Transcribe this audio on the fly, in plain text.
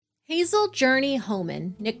Hazel Journey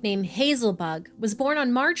Homan, nicknamed Hazelbug, was born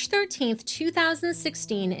on March 13,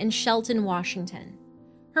 2016 in Shelton, Washington.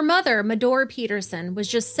 Her mother, Medora Peterson, was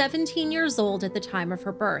just 17 years old at the time of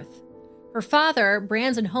her birth. Her father,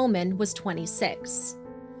 Brandon Homan, was 26.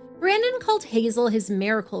 Brandon called Hazel his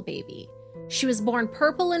miracle baby. She was born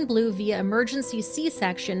purple and blue via emergency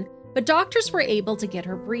C-section, but doctors were able to get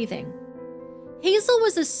her breathing. Hazel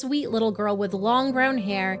was a sweet little girl with long brown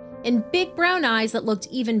hair and big brown eyes that looked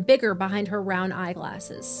even bigger behind her round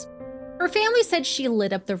eyeglasses. Her family said she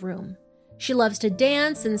lit up the room. She loves to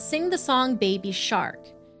dance and sing the song Baby Shark.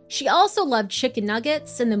 She also loved chicken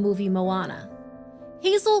nuggets and the movie Moana.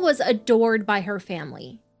 Hazel was adored by her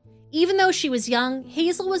family. Even though she was young,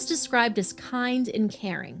 Hazel was described as kind and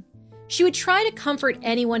caring. She would try to comfort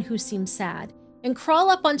anyone who seemed sad and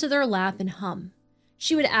crawl up onto their lap and hum.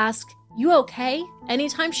 She would ask, "You okay?"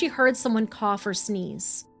 anytime she heard someone cough or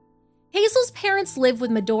sneeze. Hazel's parents lived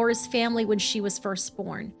with Medora's family when she was first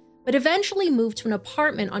born, but eventually moved to an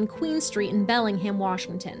apartment on Queen Street in Bellingham,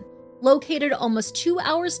 Washington, located almost 2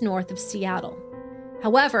 hours north of Seattle.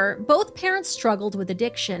 However, both parents struggled with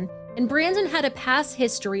addiction, and Brandon had a past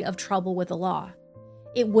history of trouble with the law.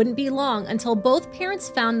 It wouldn't be long until both parents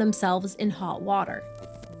found themselves in hot water.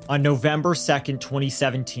 On November 2nd,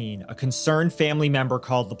 2017, a concerned family member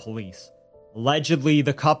called the police. Allegedly,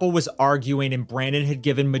 the couple was arguing and Brandon had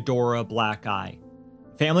given Medora a black eye.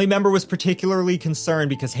 The family member was particularly concerned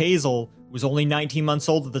because Hazel, who was only 19 months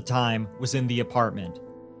old at the time, was in the apartment.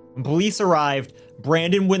 When police arrived,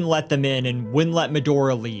 Brandon wouldn't let them in and wouldn't let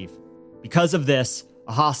Medora leave. Because of this,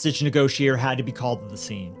 a hostage negotiator had to be called to the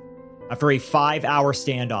scene. After a 5-hour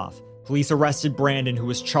standoff, police arrested Brandon, who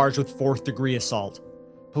was charged with 4th-degree assault.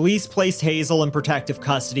 Police placed Hazel in protective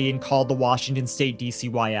custody and called the Washington State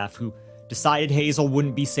DCYF, who decided Hazel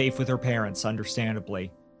wouldn't be safe with her parents,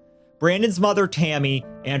 understandably. Brandon's mother, Tammy,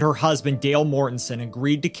 and her husband, Dale Mortensen,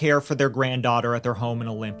 agreed to care for their granddaughter at their home in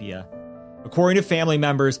Olympia. According to family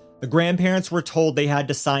members, the grandparents were told they had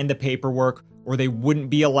to sign the paperwork or they wouldn't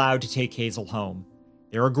be allowed to take Hazel home.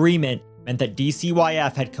 Their agreement meant that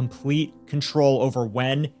DCYF had complete control over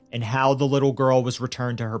when and how the little girl was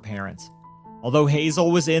returned to her parents. Although Hazel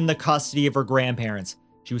was in the custody of her grandparents,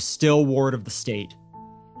 she was still ward of the state.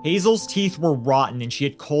 Hazel's teeth were rotten and she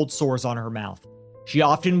had cold sores on her mouth. She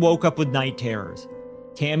often woke up with night terrors.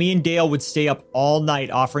 Tammy and Dale would stay up all night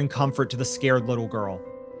offering comfort to the scared little girl.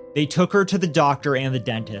 They took her to the doctor and the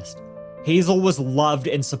dentist. Hazel was loved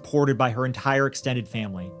and supported by her entire extended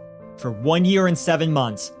family. For 1 year and 7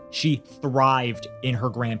 months, she thrived in her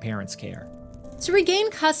grandparents' care. To regain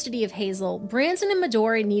custody of Hazel, Brandon and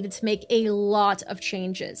Medora needed to make a lot of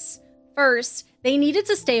changes. First, they needed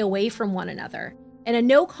to stay away from one another, and a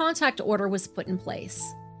no-contact order was put in place.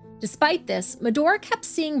 Despite this, Medora kept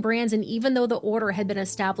seeing Brandon even though the order had been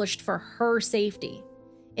established for her safety.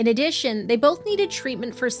 In addition, they both needed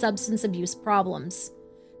treatment for substance abuse problems.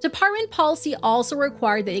 Department policy also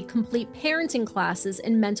required that they complete parenting classes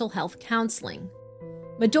and mental health counseling.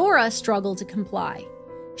 Medora struggled to comply.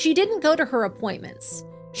 She didn't go to her appointments.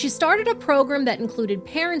 She started a program that included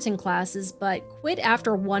parenting classes, but quit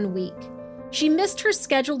after 1 week. She missed her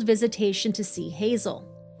scheduled visitation to see Hazel.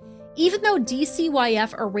 Even though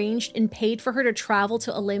DCYF arranged and paid for her to travel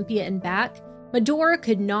to Olympia and back, Medora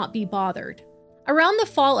could not be bothered. Around the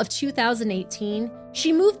fall of 2018,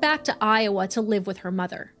 she moved back to Iowa to live with her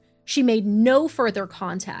mother. She made no further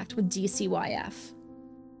contact with DCYF.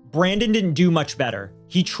 Brandon didn't do much better.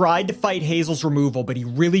 He tried to fight Hazel's removal, but he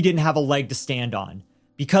really didn't have a leg to stand on.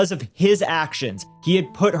 Because of his actions, he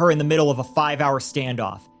had put her in the middle of a 5-hour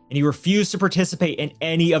standoff, and he refused to participate in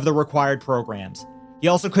any of the required programs. He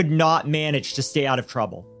also could not manage to stay out of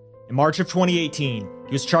trouble. In March of 2018,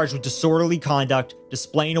 he was charged with disorderly conduct,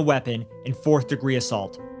 displaying a weapon, and 4th-degree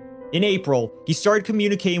assault. In April, he started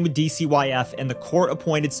communicating with DCYF and the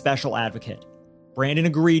court-appointed special advocate. Brandon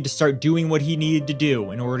agreed to start doing what he needed to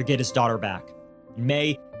do in order to get his daughter back. In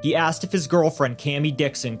May, he asked if his girlfriend, Cammie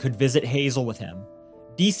Dixon, could visit Hazel with him.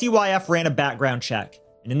 DCYF ran a background check,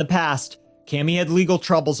 and in the past, Cammie had legal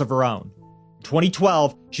troubles of her own. In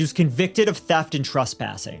 2012, she was convicted of theft and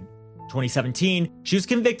trespassing. In 2017, she was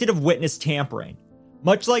convicted of witness tampering.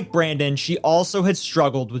 Much like Brandon, she also had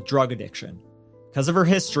struggled with drug addiction. Because of her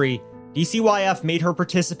history, DCYF made her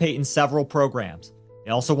participate in several programs.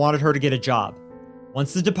 They also wanted her to get a job.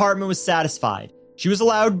 Once the department was satisfied, she was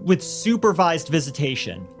allowed with supervised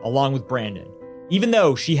visitation, along with Brandon. Even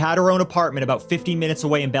though she had her own apartment about 15 minutes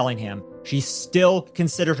away in Bellingham, she still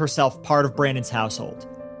considered herself part of Brandon's household.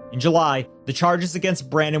 In July, the charges against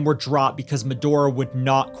Brandon were dropped because Medora would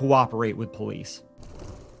not cooperate with police.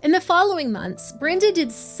 In the following months, Brandon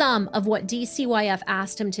did some of what DCYF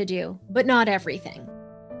asked him to do, but not everything.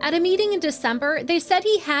 At a meeting in December, they said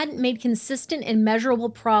he hadn't made consistent and measurable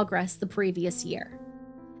progress the previous year.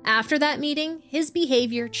 After that meeting, his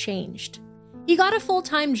behavior changed. He got a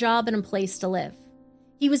full-time job and a place to live.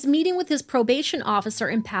 He was meeting with his probation officer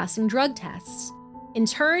and passing drug tests. In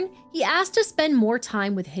turn, he asked to spend more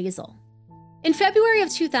time with Hazel. In February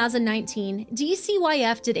of 2019,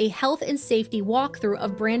 DCYF did a health and safety walkthrough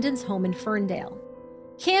of Brandon's home in Ferndale.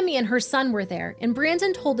 Cammie and her son were there, and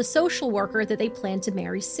Brandon told the social worker that they planned to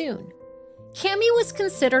marry soon. Cammie was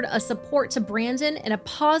considered a support to Brandon and a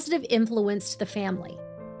positive influence to the family.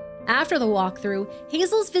 After the walkthrough,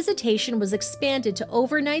 Hazel's visitation was expanded to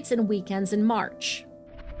overnights and weekends in March.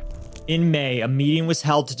 In May, a meeting was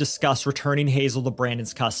held to discuss returning Hazel to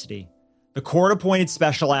Brandon's custody. The court-appointed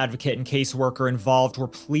special advocate and caseworker involved were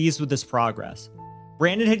pleased with this progress.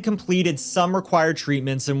 Brandon had completed some required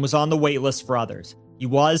treatments and was on the wait list for others. He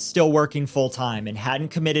was still working full-time and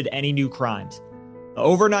hadn't committed any new crimes. The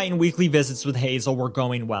overnight and weekly visits with Hazel were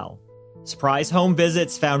going well. Surprise home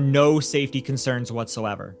visits found no safety concerns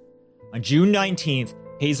whatsoever. On June 19th,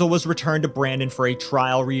 Hazel was returned to Brandon for a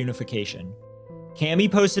trial reunification. Cammie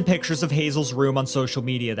posted pictures of Hazel's room on social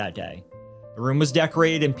media that day. The room was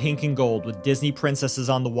decorated in pink and gold with Disney princesses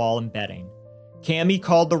on the wall and bedding. Cammie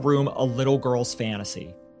called the room a little girl's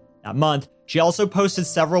fantasy. That month, she also posted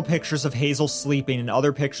several pictures of Hazel sleeping and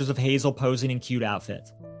other pictures of Hazel posing in cute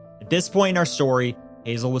outfits. At this point in our story,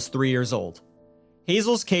 Hazel was 3 years old.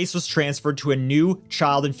 Hazel's case was transferred to a new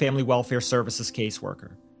Child and Family Welfare Services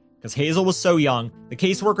caseworker. Because Hazel was so young, the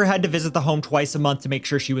caseworker had to visit the home twice a month to make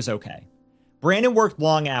sure she was okay. Brandon worked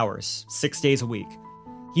long hours, 6 days a week.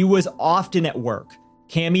 He was often at work.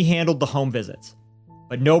 Cammie handled the home visits.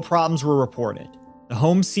 But no problems were reported. The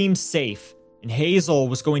home seemed safe, and Hazel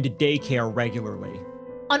was going to daycare regularly.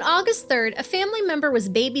 On August 3rd, a family member was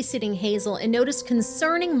babysitting Hazel and noticed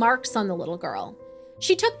concerning marks on the little girl.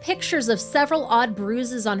 She took pictures of several odd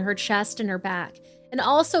bruises on her chest and her back, and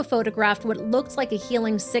also photographed what looked like a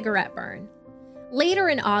healing cigarette burn. Later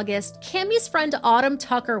in August, Cammie's friend Autumn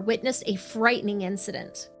Tucker witnessed a frightening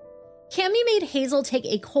incident. Cammie made Hazel take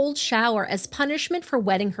a cold shower as punishment for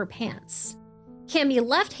wetting her pants. Cammie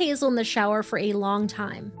left Hazel in the shower for a long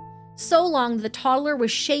time. So long the toddler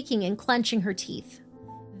was shaking and clenching her teeth.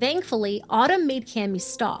 Thankfully, Autumn made Cammie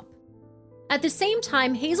stop. At the same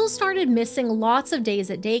time, Hazel started missing lots of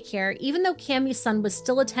days at daycare, even though Cammie's son was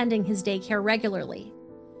still attending his daycare regularly.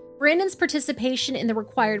 Brandon's participation in the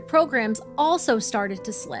required programs also started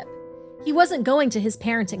to slip. He wasn't going to his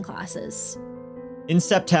parenting classes. In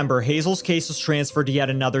September, Hazel's case was transferred to yet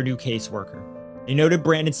another new caseworker. They noted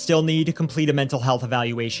Brandon still needed to complete a mental health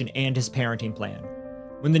evaluation and his parenting plan.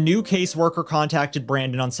 When the new caseworker contacted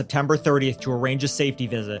Brandon on September 30th to arrange a safety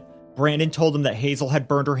visit, Brandon told him that Hazel had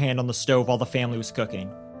burned her hand on the stove while the family was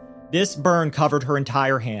cooking. This burn covered her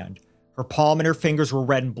entire hand. Her palm and her fingers were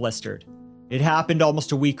red and blistered. It happened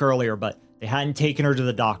almost a week earlier, but they hadn't taken her to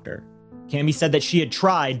the doctor. Cammie said that she had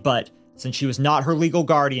tried, but since she was not her legal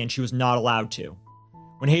guardian, she was not allowed to.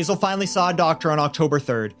 When Hazel finally saw a doctor on October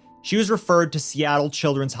 3rd, she was referred to Seattle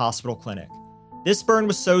Children's Hospital Clinic. This burn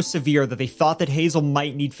was so severe that they thought that Hazel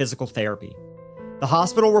might need physical therapy. The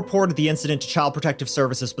hospital reported the incident to Child Protective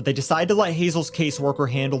Services, but they decided to let Hazel's caseworker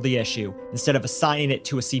handle the issue instead of assigning it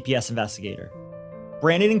to a CPS investigator.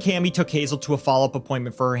 Brandon and Cammie took Hazel to a follow-up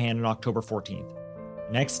appointment for her hand on October 14th.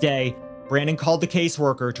 The next day, Brandon called the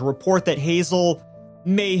caseworker to report that Hazel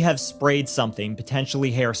may have sprayed something,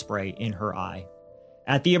 potentially hairspray, in her eye.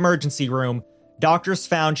 At the emergency room, doctors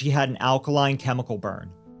found she had an alkaline chemical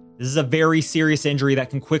burn. This is a very serious injury that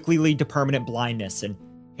can quickly lead to permanent blindness, and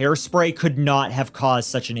hairspray could not have caused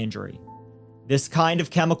such an injury. This kind of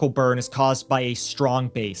chemical burn is caused by a strong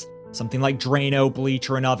base, something like Drano, bleach,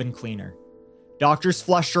 or an oven cleaner. Doctors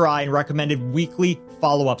flushed her eye and recommended weekly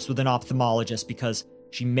follow-ups with an ophthalmologist because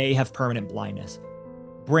she may have permanent blindness.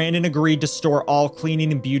 Brandon agreed to store all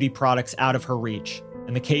cleaning and beauty products out of her reach,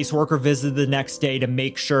 and the caseworker visited the next day to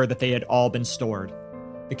make sure that they had all been stored.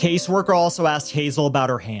 The caseworker also asked Hazel about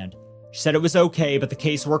her hand. She said it was okay, but the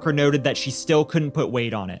caseworker noted that she still couldn't put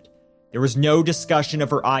weight on it. There was no discussion of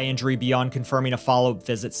her eye injury beyond confirming a follow-up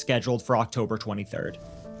visit scheduled for October 23rd.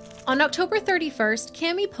 On October 31st,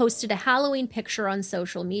 Cammie posted a Halloween picture on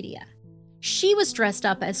social media. She was dressed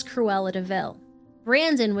up as Cruella de Vil.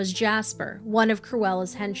 Brandon was Jasper, one of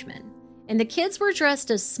Cruella's henchmen, and the kids were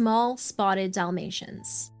dressed as small, spotted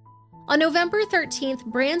Dalmatians. On November 13th,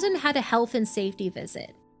 Brandon had a health and safety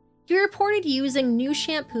visit. He reported using new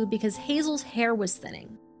shampoo because Hazel's hair was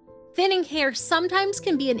thinning. Thinning hair sometimes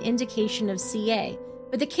can be an indication of CA,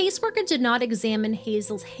 but the caseworker did not examine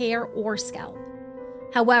Hazel's hair or scalp.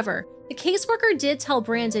 However, the caseworker did tell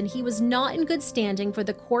Brandon he was not in good standing for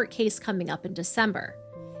the court case coming up in December.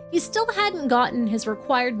 He still hadn't gotten his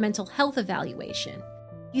required mental health evaluation.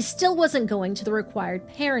 He still wasn't going to the required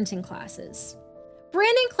parenting classes.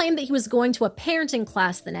 Brandon claimed that he was going to a parenting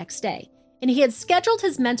class the next day, and he had scheduled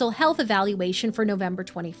his mental health evaluation for November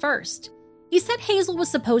 21st. He said Hazel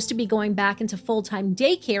was supposed to be going back into full-time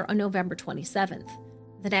daycare on November 27th.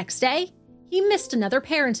 The next day, he missed another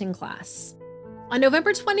parenting class. On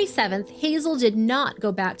November 27th, Hazel did not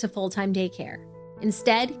go back to full-time daycare.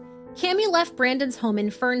 Instead, Cammie left Brandon's home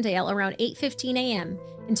in Ferndale around 8:15 a.m.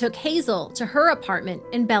 and took Hazel to her apartment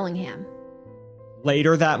in Bellingham.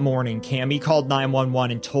 Later that morning, Cammie called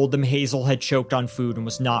 911 and told them Hazel had choked on food and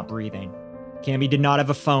was not breathing. Cammie did not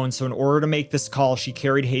have a phone, so in order to make this call, she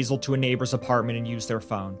carried Hazel to a neighbor's apartment and used their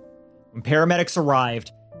phone. When paramedics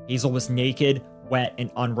arrived, Hazel was naked, wet,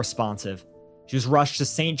 and unresponsive. She was rushed to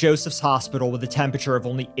St. Joseph's Hospital with a temperature of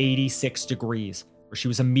only 86 degrees, where she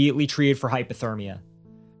was immediately treated for hypothermia.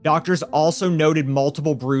 Doctors also noted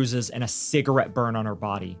multiple bruises and a cigarette burn on her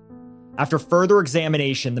body. After further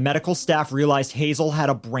examination, the medical staff realized Hazel had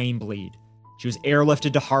a brain bleed. She was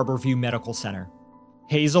airlifted to Harborview Medical Center.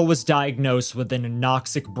 Hazel was diagnosed with an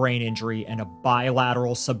anoxic brain injury and a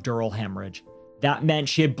bilateral subdural hemorrhage. That meant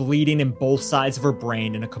she had bleeding in both sides of her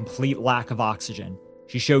brain and a complete lack of oxygen.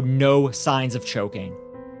 She showed no signs of choking.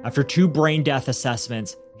 After 2 brain death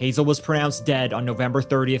assessments, Hazel was pronounced dead on November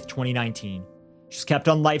 30th, 2019. She was kept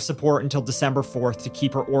on life support until December 4th to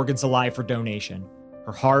keep her organs alive for donation.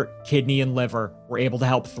 Her heart, kidney, and liver were able to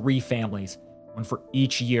help 3 families, one for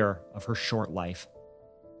each year of her short life.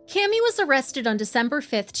 Cammie was arrested on December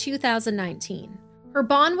 5th, 2019. Her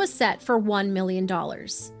bond was set for $1 million.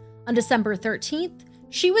 On December 13th,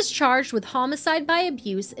 she was charged with homicide by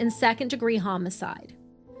abuse and second-degree homicide.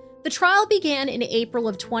 The trial began in April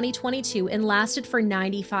of 2022 and lasted for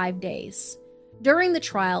 95 days. During the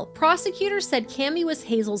trial, prosecutors said Cammie was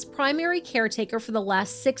Hazel's primary caretaker for the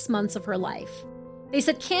last 6 months of her life. They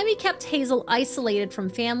said Cammie kept Hazel isolated from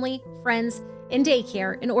family, friends, and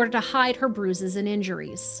daycare in order to hide her bruises and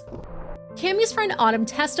injuries. Cammie's friend Autumn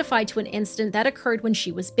testified to an incident that occurred when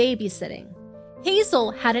she was babysitting.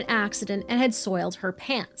 Hazel had an accident and had soiled her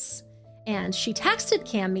pants, and she texted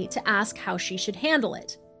Cammie to ask how she should handle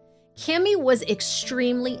it. Cammie was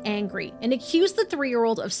extremely angry and accused the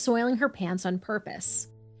 3-year-old of soiling her pants on purpose.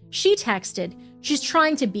 She texted, "She's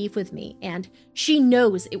trying to beef with me, and she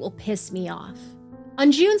knows it will piss me off." On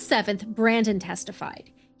June 7th, Brandon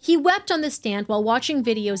testified. He wept on the stand while watching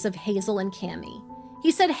videos of Hazel and Cammie. He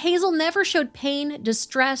said Hazel never showed pain,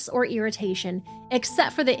 distress, or irritation,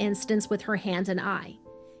 except for the incidents with her hand and eye.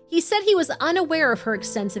 He said he was unaware of her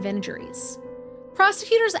extensive injuries.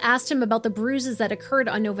 Prosecutors asked him about the bruises that occurred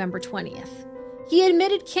on November 20th. He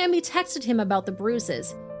admitted Cammie texted him about the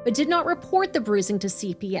bruises, but did not report the bruising to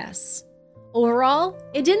CPS. Overall,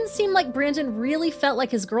 it didn't seem like Brandon really felt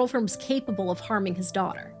like his girlfriend was capable of harming his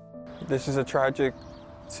daughter. This is a tragic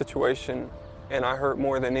situation, and I hurt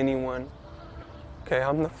more than anyone. Okay,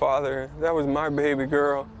 I'm the father. That was my baby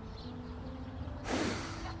girl.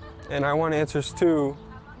 And I want answers too,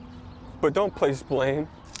 but don't place blame.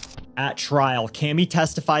 At trial, Cammie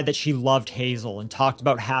testified that she loved Hazel and talked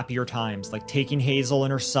about happier times, like taking Hazel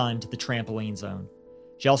and her son to the trampoline zone.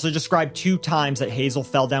 She also described 2 times that Hazel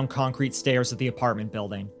fell down concrete stairs at the apartment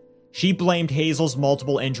building. She blamed Hazel's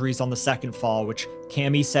multiple injuries on the second fall, which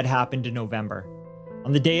Cammie said happened in November.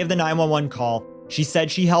 On the day of the 911 call, she said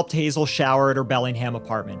she helped Hazel shower at her Bellingham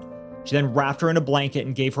apartment. She then wrapped her in a blanket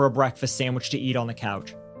and gave her a breakfast sandwich to eat on the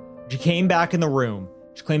couch. When she came back in the room,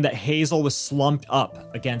 she claimed that Hazel was slumped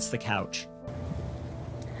up against the couch.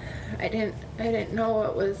 I didn't know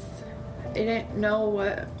what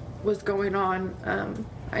was going on.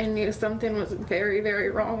 I knew something was very, very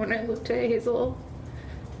wrong when I looked at Hazel.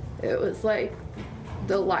 It was like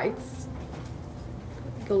the lights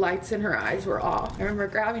in her eyes were off. I remember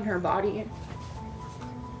grabbing her body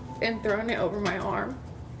and throwing it over my arm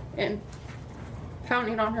and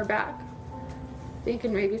pounding on her back,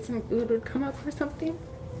 thinking maybe some food would come up or something.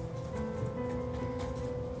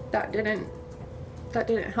 That didn't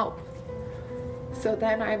help. So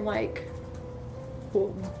then I'm like, well,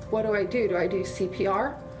 what do? Do I do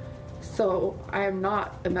CPR? So I am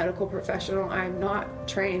not a medical professional. I'm not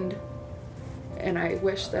trained, and I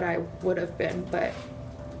wish that I would have been, but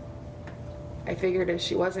I figured if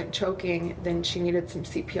she wasn't choking, then she needed some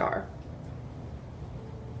CPR.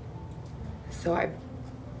 So I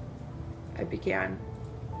began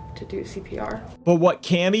to do CPR. But what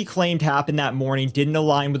Cammie claimed happened that morning didn't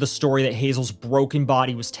align with the story that Hazel's broken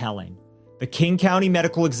body was telling. The King County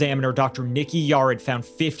medical examiner, Dr. Nikki Yared, found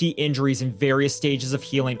 50 injuries in various stages of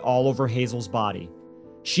healing all over Hazel's body.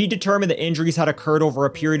 She determined the injuries had occurred over a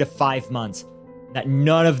period of 5 months, and that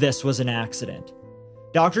none of this was an accident.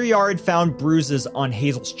 Dr. Yared found bruises on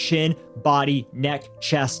Hazel's chin, body, neck,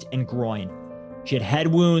 chest, and groin. She had head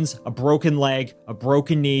wounds, a broken leg, a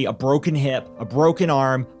broken knee, a broken hip, a broken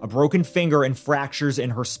arm, a broken finger, and fractures in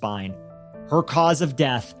her spine. Her cause of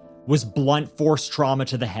death was blunt force trauma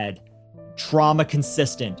to the head, trauma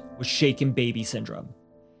consistent with shaken baby syndrome.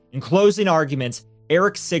 In closing arguments,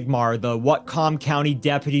 Eric Sigmar, the Whatcom County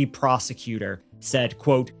deputy prosecutor, said,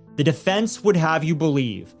 quote, "The defense would have you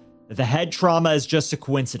believe that the head trauma is just a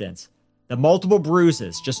coincidence. The multiple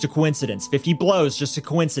bruises, just a coincidence. 50 blows, just a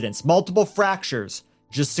coincidence. Multiple fractures,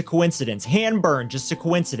 just a coincidence. Hand burn, just a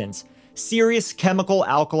coincidence. Serious chemical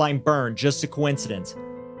alkaline burn, just a coincidence.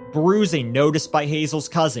 Bruising noticed by Hazel's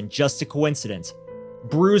cousin, just a coincidence.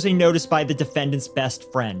 Bruising noticed by the defendant's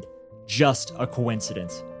best friend, just a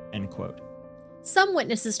coincidence," end quote. Some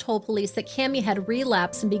witnesses told police that Cammie had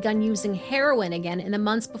relapsed and begun using heroin again in the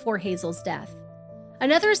months before Hazel's death.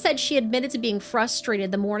 Another said she admitted to being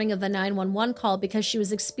frustrated the morning of the 911 call because she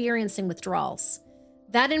was experiencing withdrawals.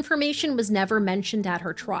 That information was never mentioned at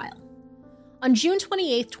her trial. On June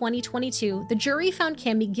 28, 2022, the jury found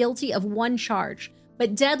Cammie guilty of one charge,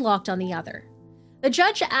 but deadlocked on the other. The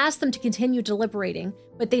judge asked them to continue deliberating,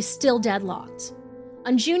 but they still deadlocked.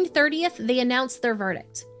 On June 30th, they announced their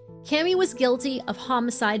verdict. Cammie was guilty of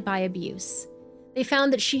homicide by abuse. They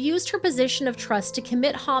found that she used her position of trust to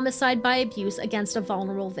commit homicide by abuse against a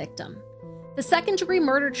vulnerable victim. The second-degree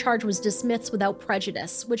murder charge was dismissed without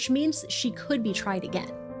prejudice, which means she could be tried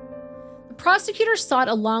again. The prosecutor sought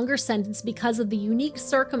a longer sentence because of the unique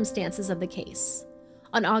circumstances of the case.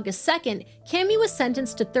 On August 2nd, Cammie was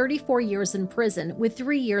sentenced to 34 years in prison with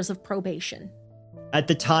 3 years of probation. At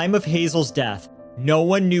the time of Hazel's death, no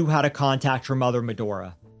one knew how to contact her mother,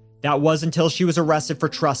 Medora. That was until she was arrested for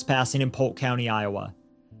trespassing in Polk County, Iowa.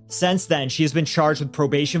 Since then, she has been charged with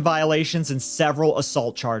probation violations and several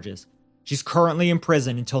assault charges. She's currently in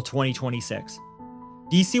prison until 2026.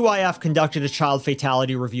 DCYF conducted a child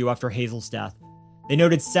fatality review after Hazel's death. They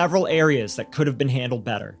noted several areas that could have been handled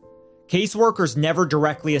better. Caseworkers never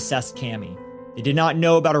directly assessed Cammie. They did not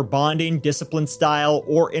know about her bonding, discipline style,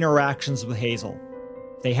 or interactions with Hazel.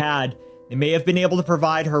 If they had, they may have been able to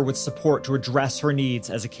provide her with support to address her needs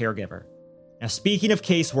as a caregiver. Now, speaking of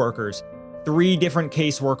caseworkers, 3 different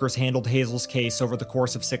caseworkers handled Hazel's case over the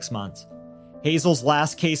course of 6 months. Hazel's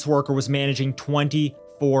last caseworker was managing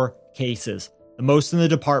 24 cases, the most in the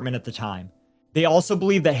department at the time. They also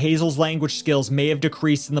believe that Hazel's language skills may have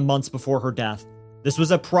decreased in the months before her death. This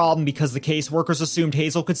was a problem because the caseworkers assumed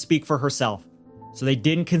Hazel could speak for herself, so they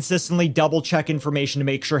didn't consistently double-check information to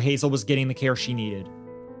make sure Hazel was getting the care she needed.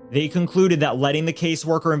 They concluded that letting the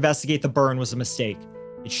caseworker investigate the burn was a mistake.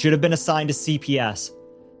 It should have been assigned to CPS.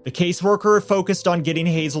 The caseworker focused on getting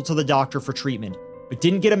Hazel to the doctor for treatment, but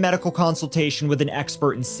didn't get a medical consultation with an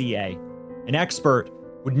expert in CA. An expert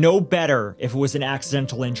would know better if it was an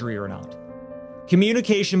accidental injury or not.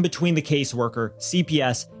 Communication between the caseworker,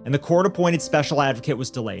 CPS, and the court-appointed special advocate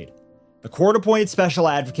was delayed. The court-appointed special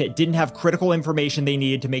advocate didn't have critical information they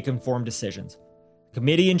needed to make informed decisions. The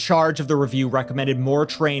committee in charge of the review recommended more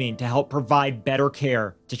training to help provide better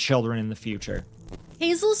care to children in the future.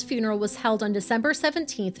 Hazel's funeral was held on December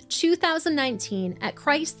 17, 2019 at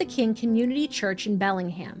Christ the King Community Church in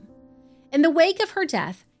Bellingham. In the wake of her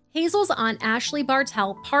death, Hazel's aunt Ashley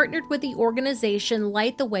Bartell partnered with the organization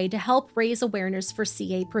Light the Way to help raise awareness for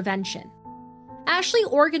CA prevention. Ashley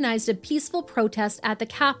organized a peaceful protest at the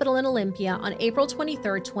Capitol in Olympia on April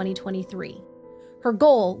 23, 2023. Her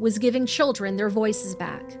goal was giving children their voices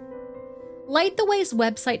back. Light the Way's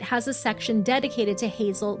website has a section dedicated to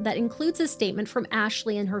Hazel that includes a statement from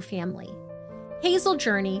Ashley and her family. Hazel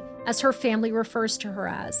Journey, as her family refers to her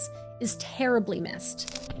as, is terribly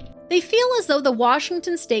missed. They feel as though the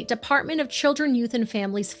Washington State Department of Children, Youth, and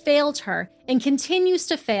Families failed her and continues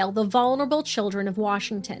to fail the vulnerable children of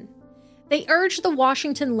Washington. They urge the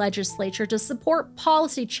Washington legislature to support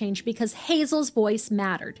policy change because Hazel's voice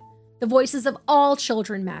mattered. The voices of all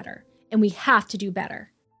children matter, and we have to do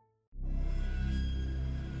better.